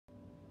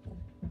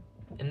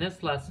In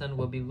this lesson,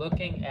 we'll be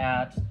looking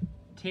at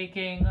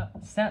taking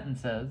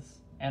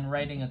sentences and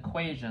writing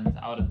equations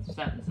out of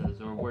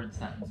sentences or word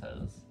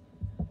sentences.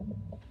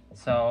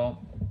 So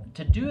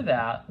to do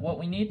that, what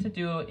we need to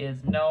do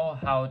is know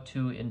how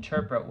to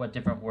interpret what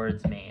different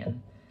words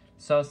mean.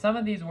 So some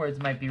of these words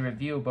might be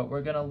reviewed, but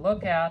we're going to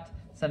look at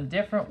some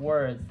different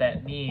words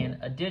that mean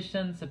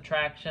addition,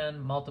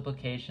 subtraction,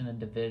 multiplication, and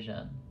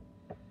division.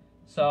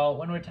 So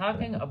when we're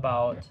talking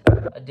about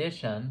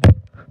addition,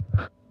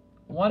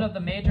 one of the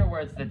major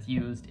words that's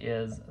used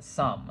is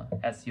sum,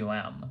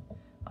 S-U-M.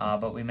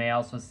 But we may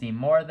also see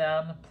more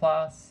than,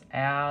 plus,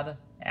 add,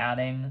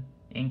 adding,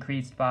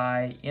 increased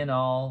by, in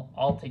all,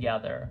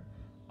 altogether.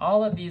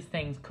 All of these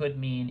things could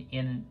mean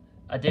in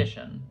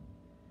addition.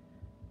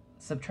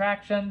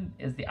 Subtraction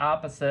is the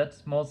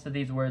opposite. Most of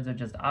these words are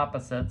just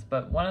opposites,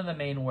 but one of the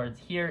main words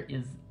here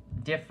is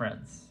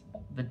difference.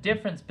 The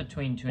difference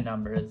between two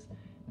numbers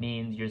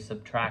means you're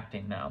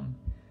subtracting them.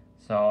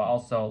 So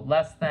also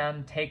less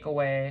than, take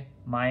away,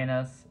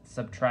 minus,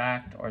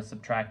 subtract, or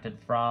subtracted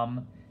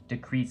from,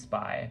 decrease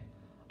by.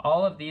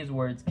 All of these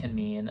words can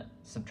mean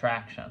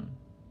subtraction.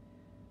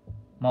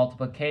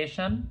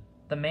 Multiplication,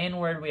 the main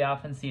word we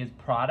often see is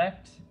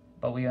product,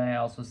 but we may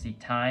also see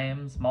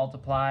times,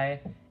 multiply,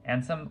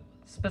 and some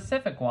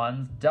specific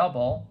ones,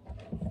 double.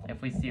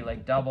 If we see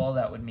like double,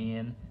 that would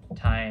mean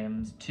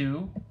times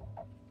 2,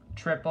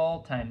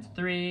 triple times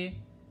 3,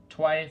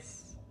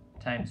 twice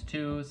times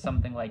 2,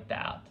 something like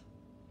that.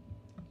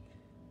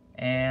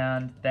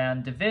 And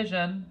then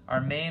division,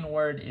 our main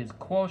word is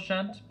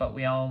quotient, but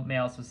we may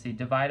also see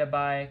divided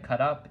by,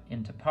 cut up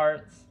into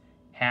parts,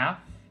 half,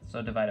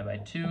 so divided by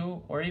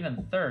 2, or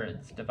even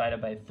thirds,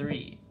 divided by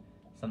 3,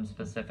 some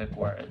specific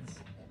words.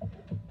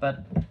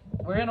 But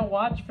we're going to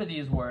watch for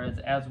these words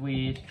as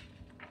we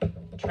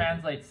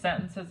translate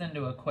sentences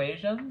into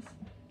equations,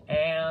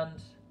 and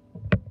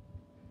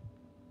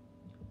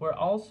we're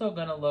also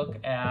going to look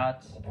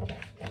at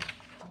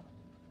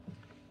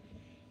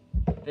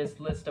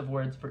this list of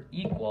words for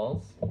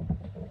equals.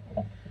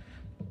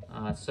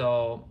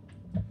 So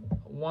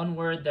one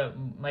word that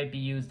might be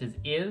used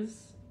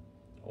is,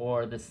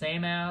 or the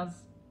same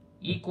as,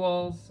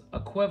 equals,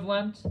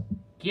 equivalent,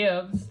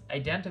 gives,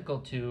 identical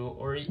to,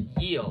 or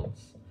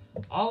yields.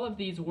 All of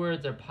these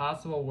words are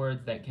possible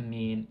words that can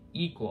mean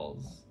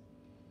equals.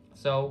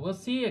 So we'll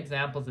see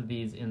examples of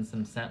these in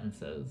some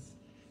sentences.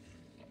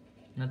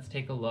 Let's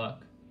take a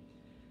look.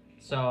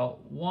 So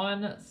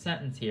one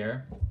sentence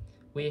here,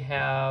 we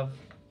have,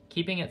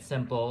 keeping it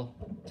simple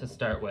to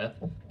start with,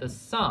 the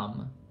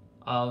sum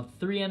of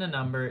 3 and a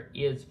number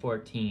is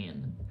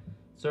 14.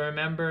 So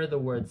remember, the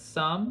word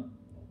sum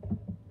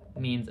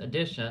means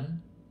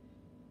addition,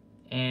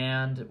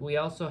 and we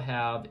also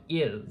have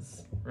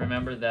is.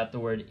 Remember that the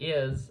word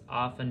is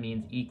often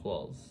means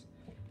equals.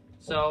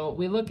 So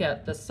we look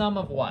at the sum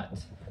of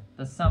what?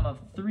 The sum of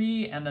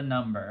 3 and a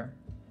number.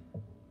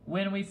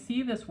 When we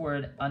see this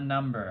word a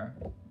number,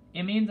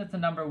 it means it's a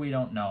number we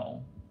don't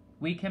know.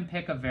 We can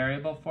pick a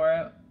variable for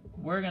it.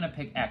 We're going to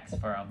pick x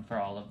for them for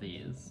all of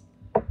these.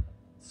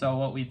 So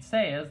what we'd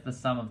say is the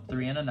sum of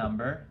 3 and a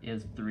number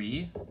is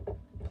 3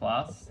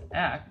 plus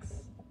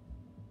x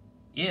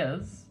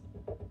is,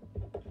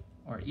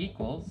 or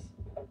equals,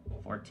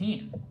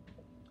 14.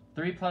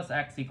 3 plus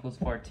x equals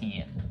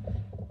 14.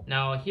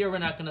 Now here we're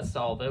not going to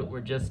solve it. We're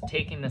just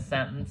taking the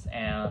sentence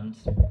and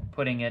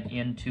putting it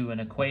into an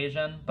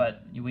equation,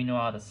 but we know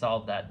how to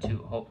solve that too,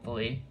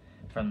 hopefully,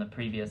 from the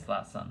previous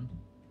lesson.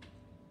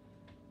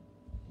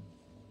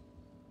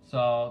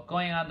 So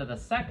going on to the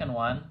second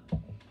one,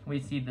 we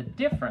see the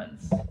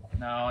difference.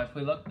 Now if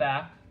we look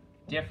back,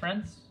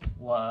 difference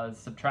was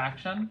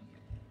subtraction.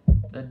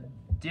 The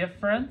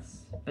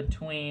difference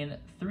between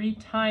 3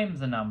 times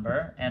a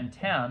number and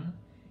 10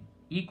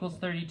 equals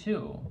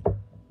 32.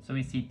 So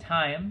we see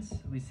times,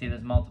 we see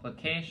there's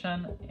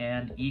multiplication,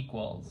 and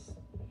equals.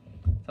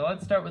 So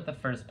let's start with the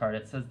first part.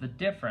 It says the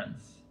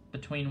difference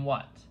between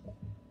what?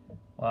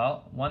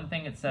 Well, one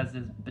thing it says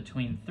is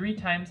between 3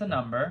 times a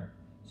number,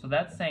 so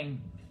that's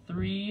saying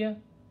 3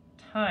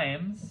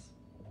 times,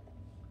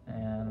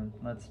 and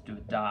let's do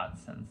a dot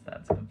since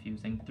that's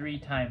confusing, 3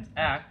 times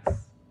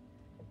x,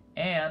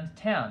 and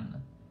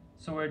 10.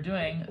 So we're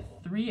doing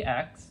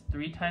 3x,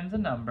 3 times a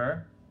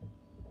number,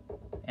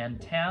 and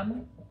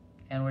 10,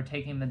 and we're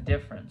taking the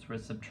difference. We're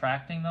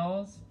subtracting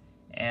those,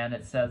 and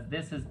it says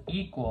this is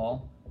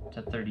equal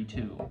to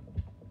 32.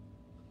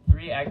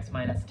 3x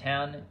minus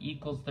 10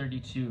 equals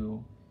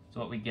 32 is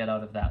what we get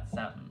out of that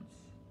sentence.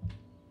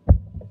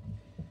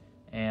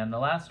 And the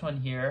last one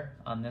here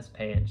on this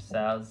page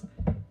says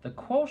the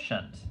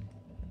quotient.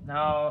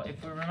 Now,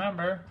 if we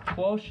remember,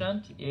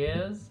 quotient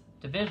is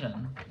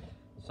division.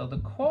 So the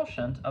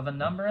quotient of a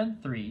number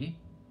and 3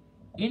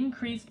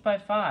 increased by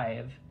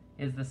 5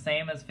 is the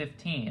same as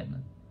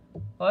 15.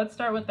 Well, let's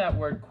start with that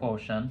word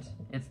quotient.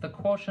 It's the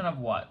quotient of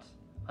what?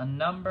 A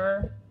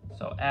number,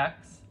 so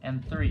x,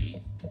 and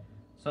 3.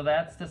 So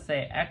that's to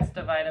say x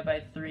divided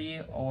by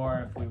 3,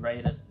 or if we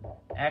write it,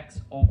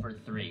 x over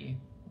 3.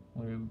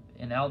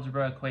 In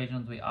algebra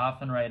equations, we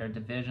often write our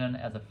division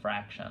as a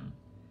fraction.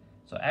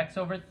 So x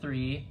over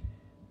 3,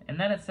 and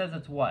then it says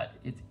it's what?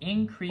 It's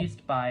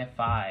increased by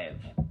 5.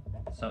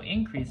 So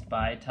increased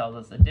by tells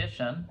us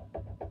addition.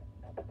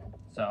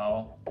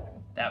 So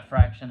that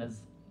fraction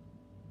is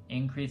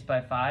increased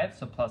by 5,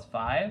 so plus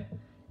 5.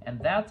 And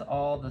that's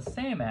all the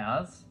same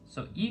as,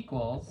 so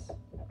equals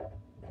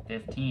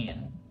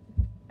 15.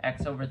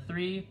 X over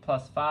 3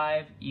 plus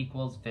 5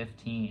 equals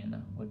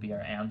 15 would be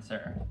our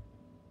answer.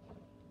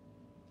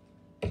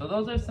 So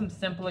those are some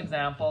simple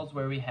examples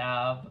where we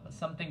have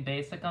something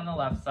basic on the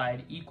left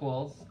side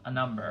equals a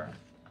number.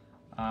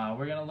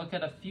 We're going to look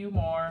at a few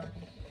more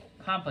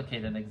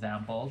complicated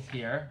examples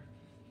here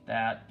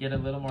that get a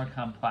little more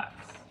complex.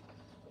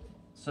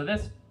 So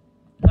this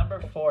number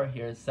 4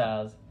 here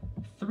says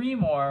 3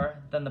 more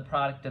than the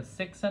product of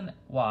 6 and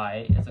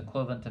y is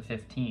equivalent to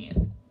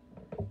 15.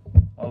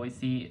 Well, we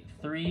see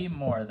 3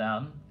 more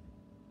than.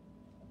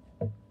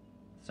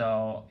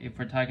 So if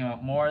we're talking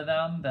about more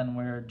than, then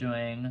we're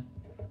doing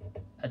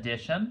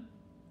addition.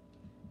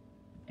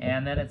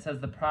 And then it says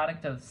the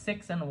product of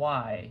 6 and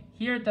y.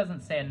 Here it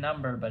doesn't say a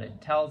number, but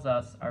it tells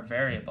us our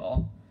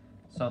variable.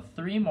 So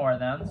 3 more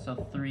than,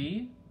 so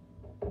 3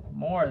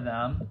 more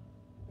than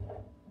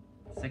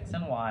 6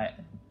 and y.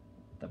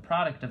 The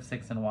product of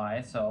 6 and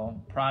y, so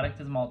product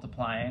is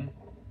multiplying.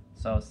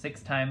 So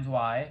 6 times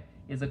y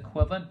is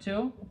equivalent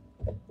to,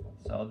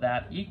 so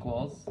that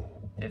equals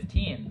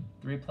 15.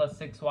 3 plus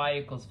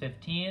 6y equals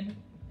 15.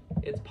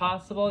 It's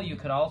possible you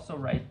could also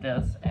write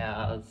this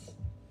as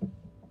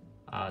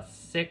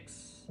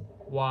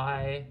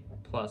 6y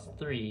plus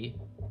 3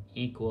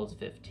 equals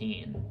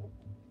 15.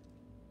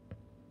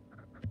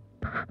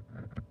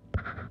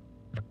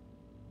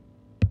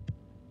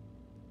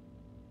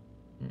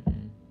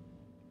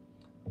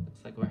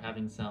 Looks like we're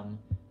having some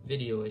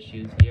video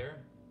issues here.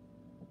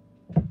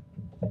 So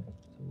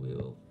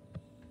we'll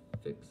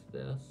fix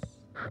this.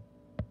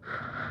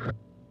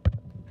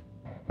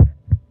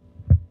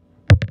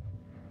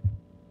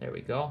 There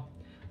we go.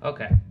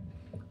 Okay,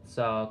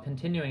 so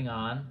continuing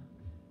on,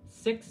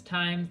 6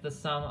 times the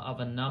sum of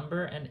a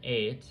number and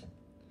 8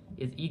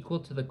 is equal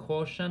to the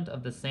quotient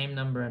of the same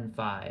number and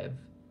 5.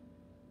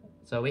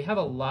 So we have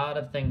a lot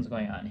of things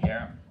going on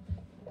here.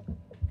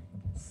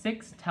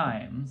 6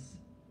 times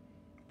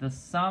the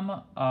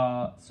sum,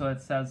 so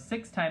it says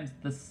 6 times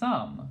the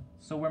sum.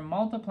 So we're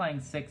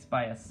multiplying 6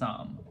 by a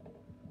sum.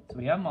 So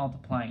we have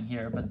multiplying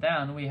here, but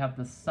then we have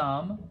the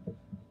sum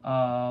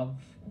of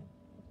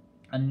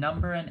a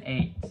number and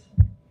 8.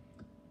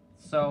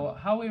 So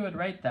how we would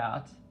write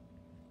that,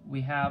 we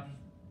have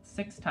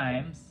 6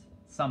 times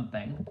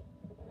something,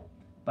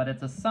 but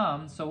it's a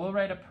sum, so we'll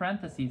write a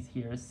parentheses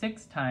here,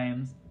 6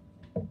 times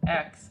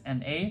x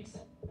and 8,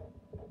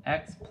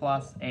 x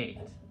plus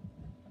 8.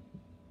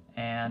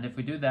 And if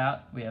we do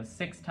that, we have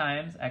 6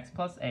 times x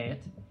plus 8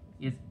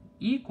 is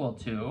equal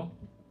to,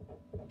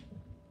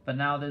 but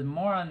now there's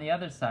more on the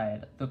other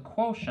side, the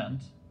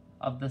quotient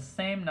of the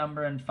same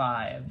number and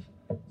 5.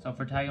 So if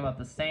we're talking about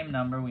the same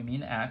number, we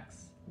mean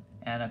x,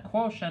 and a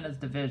quotient is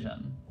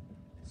division.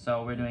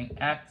 So we're doing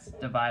x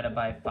divided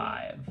by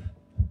 5.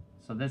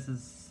 So this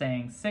is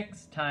saying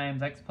 6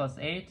 times x plus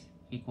 8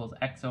 equals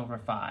x over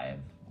 5.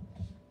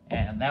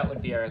 And that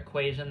would be our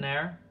equation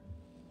there.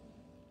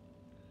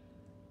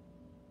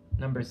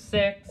 Number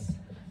 6,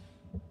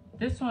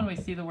 this one we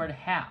see the word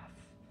half.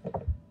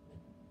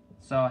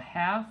 So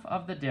half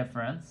of the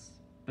difference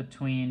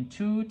between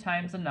 2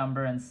 times a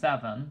number and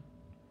 7.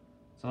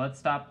 So let's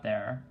stop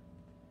there.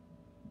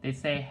 They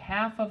say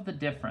half of the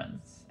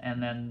difference,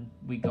 and then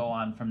we go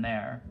on from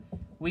there.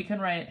 We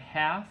can write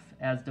half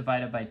as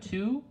divided by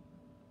 2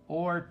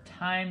 or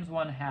times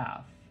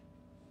 1/2.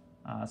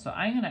 So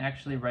I'm going to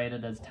actually write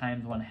it as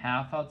times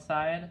 1/2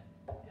 outside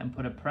and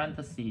put a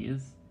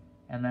parentheses,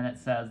 and then it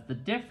says the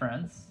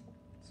difference,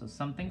 so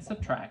something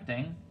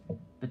subtracting,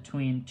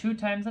 between 2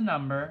 times a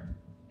number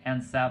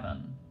and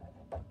 7.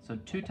 So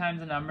 2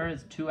 times a number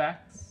is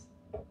 2x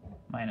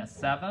minus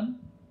 7.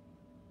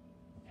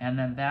 And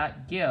then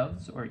that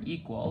gives, or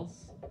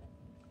equals,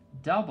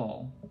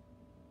 double.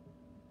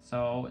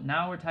 So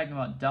now we're talking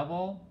about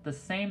double the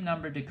same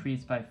number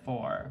decreased by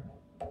 4.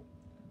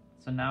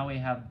 So now we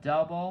have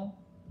double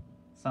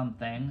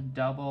something,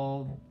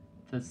 double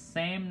the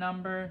same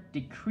number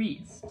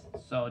decreased.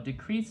 So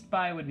decreased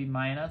by would be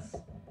minus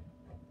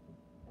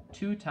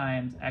 2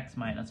 times x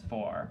minus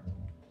 4.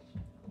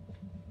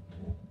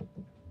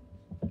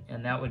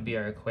 And that would be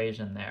our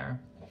equation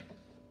there.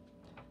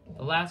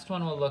 The last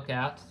one we'll look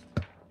at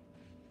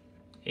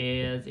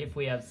is if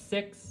we have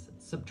 6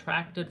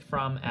 subtracted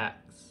from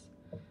x.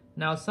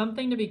 Now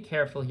something to be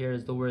careful here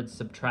is the word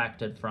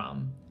subtracted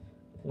from.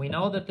 We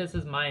know that this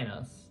is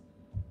minus,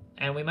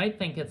 and we might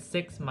think it's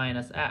 6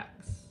 minus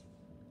x,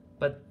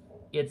 but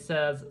it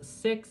says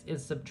 6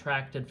 is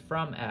subtracted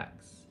from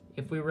x.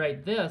 If we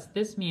write this,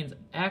 this means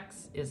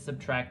x is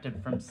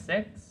subtracted from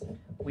 6.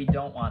 We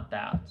don't want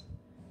that.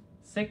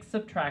 6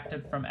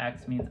 subtracted from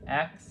x means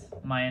x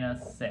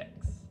minus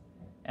 6,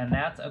 and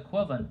that's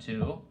equivalent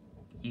to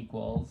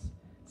equals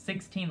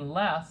 16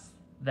 less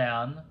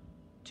than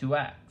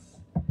 2x.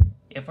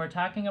 if we're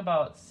talking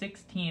about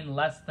 16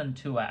 less than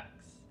 2x,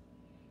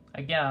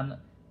 again,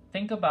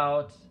 think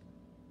about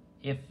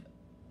if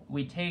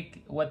we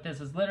take, what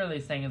this is literally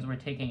saying is we're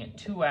taking it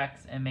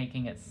 2x and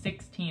making it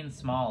 16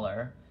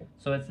 smaller.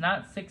 So it's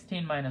not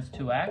 16 minus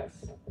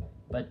 2x,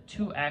 but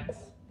 2x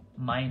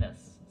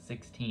minus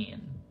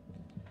 16.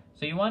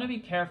 So you want to be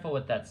careful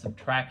with that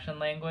subtraction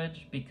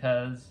language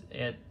because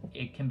it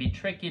can be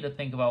tricky to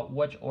think about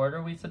which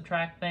order we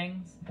subtract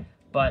things,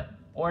 but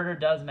order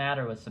does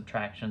matter with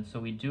subtraction, so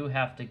we do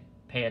have to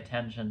pay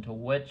attention to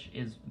which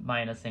is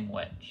minusing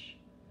which.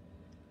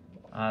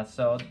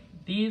 So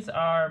these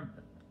are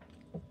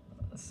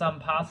some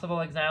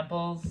possible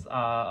examples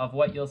of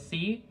what you'll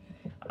see.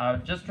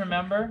 Just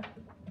remember,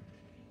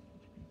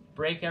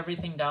 break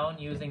everything down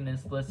using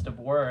this list of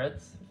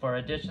words for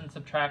addition,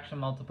 subtraction,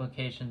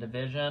 multiplication,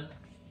 division,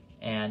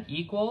 and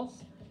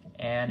equals.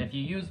 And if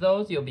you use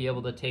those, you'll be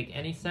able to take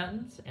any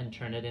sentence and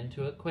turn it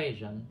into an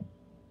equation.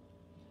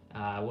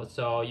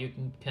 So you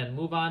can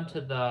move on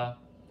to the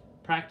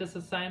practice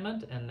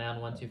assignment, and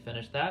then once you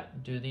finish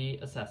that, do the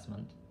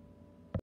assessment.